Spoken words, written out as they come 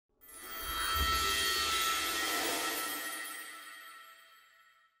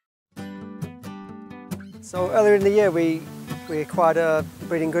So earlier in the year we acquired a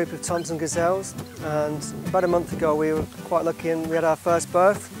breeding group of Thompson gazelles, and about a month ago we were quite lucky and we had our first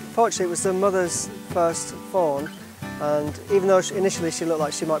birth. Fortunately, it was the mother's first fawn, and even though initially she looked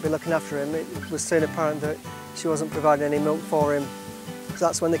like she might be looking after him, it was soon apparent that she wasn't providing any milk for him. So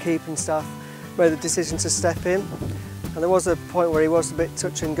that's when the keeping staff made the decision to step in. And there was a point where he was a bit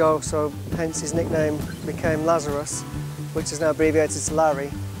touch and go, so hence his nickname became Lazarus, which is now abbreviated to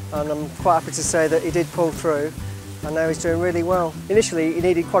Larry. And I'm quite happy to say that he did pull through, and now he's doing really well. Initially he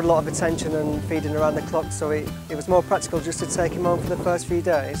needed quite a lot of attention and feeding around the clock, so it was more practical just to take him home for the first few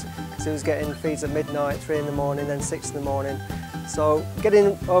days, because he was getting feeds at midnight, 3 in the morning, then 6 in the morning. So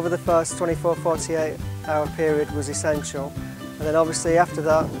getting over the first 24-48 hour period was essential. And then obviously after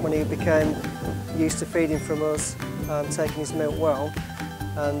that, when he became used to feeding from us, taking his milk well,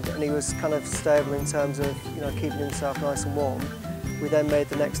 and he was kind of stable in terms of keeping himself nice and warm, we then made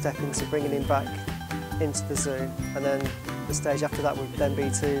the next step into bringing him back into the zoo. And then the stage after that would then be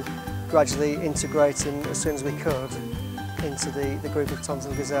to gradually integrate him as soon as we could into the group of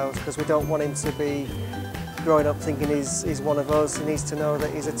Thompson gazelles, because we don't want him to be growing up thinking he's one of us. He needs to know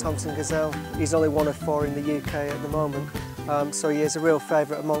that he's a Thompson gazelle. He's only one of 4 in the UK at the moment. So he is a real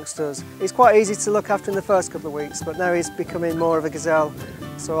favourite amongst us. He's quite easy to look after in the first couple of weeks, but now he's becoming more of a gazelle.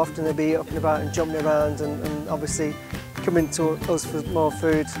 So often he'll be up and about and jumping around, and obviously coming to us for more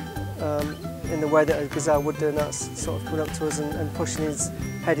food in the way that a gazelle would do, and that's sort of coming up to us and pushing his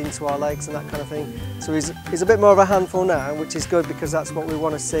head into our legs and that kind of thing. So he's a bit more of a handful now, which is good because that's what we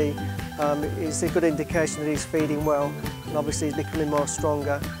want to see. It's a good indication that he's feeding well, and obviously he's becoming more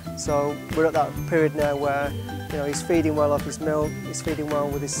stronger. So we're at that period now where he's feeding well off his milk, he's feeding well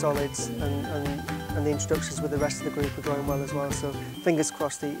with his solids, and the introductions with the rest of the group are going well as well. So fingers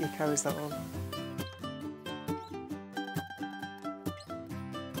crossed he carries that on.